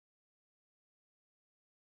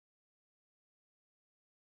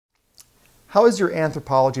How has your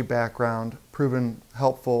anthropology background proven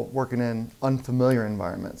helpful working in unfamiliar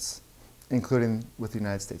environments, including with the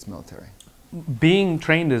United States military? Being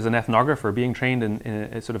trained as an ethnographer, being trained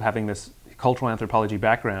in sort of having this cultural anthropology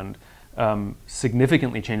background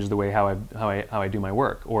significantly changes the way how I do my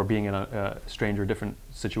work, or being in a strange or different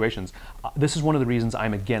situations. This is one of the reasons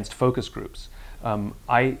I'm against focus groups.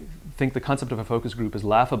 I think the concept of a focus group is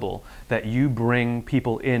laughable, that you bring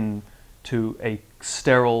people in to a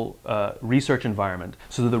sterile research environment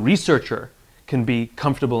so that the researcher can be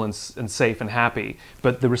comfortable and safe and happy,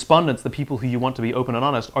 but the respondents, the people who you want to be open and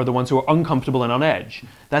honest, are the ones who are uncomfortable and on edge.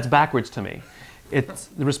 That's backwards to me. It's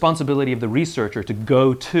the responsibility of the researcher to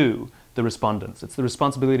go to the respondents. It's the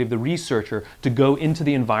responsibility of the researcher to go into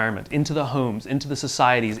the environment, into the homes, into the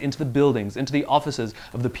societies, into the buildings, into the offices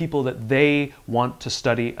of the people that they want to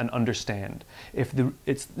study and understand.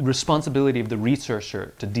 It's the responsibility of the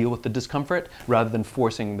researcher to deal with the discomfort rather than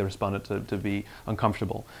forcing the respondent to be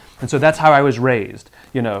uncomfortable. And so that's how I was raised,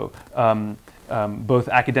 you know, both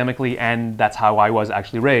academically, and that's how I was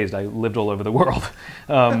actually raised. I lived all over the world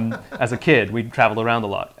as a kid. We traveled around a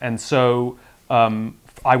lot. And so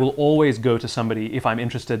I will always go to somebody if I'm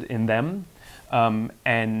interested in them,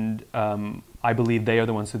 and I believe they are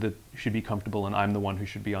the ones that should be comfortable and I'm the one who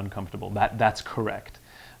should be uncomfortable. That's correct,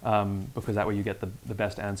 because that way you get the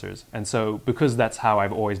best answers. And so because that's how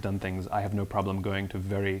I've always done things, I have no problem going to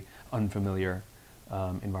very unfamiliar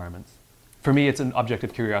environments. For me, it's an object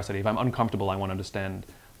of curiosity. If I'm uncomfortable, I want to understand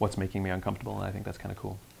what's making me uncomfortable, and I think that's kind of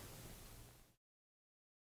cool.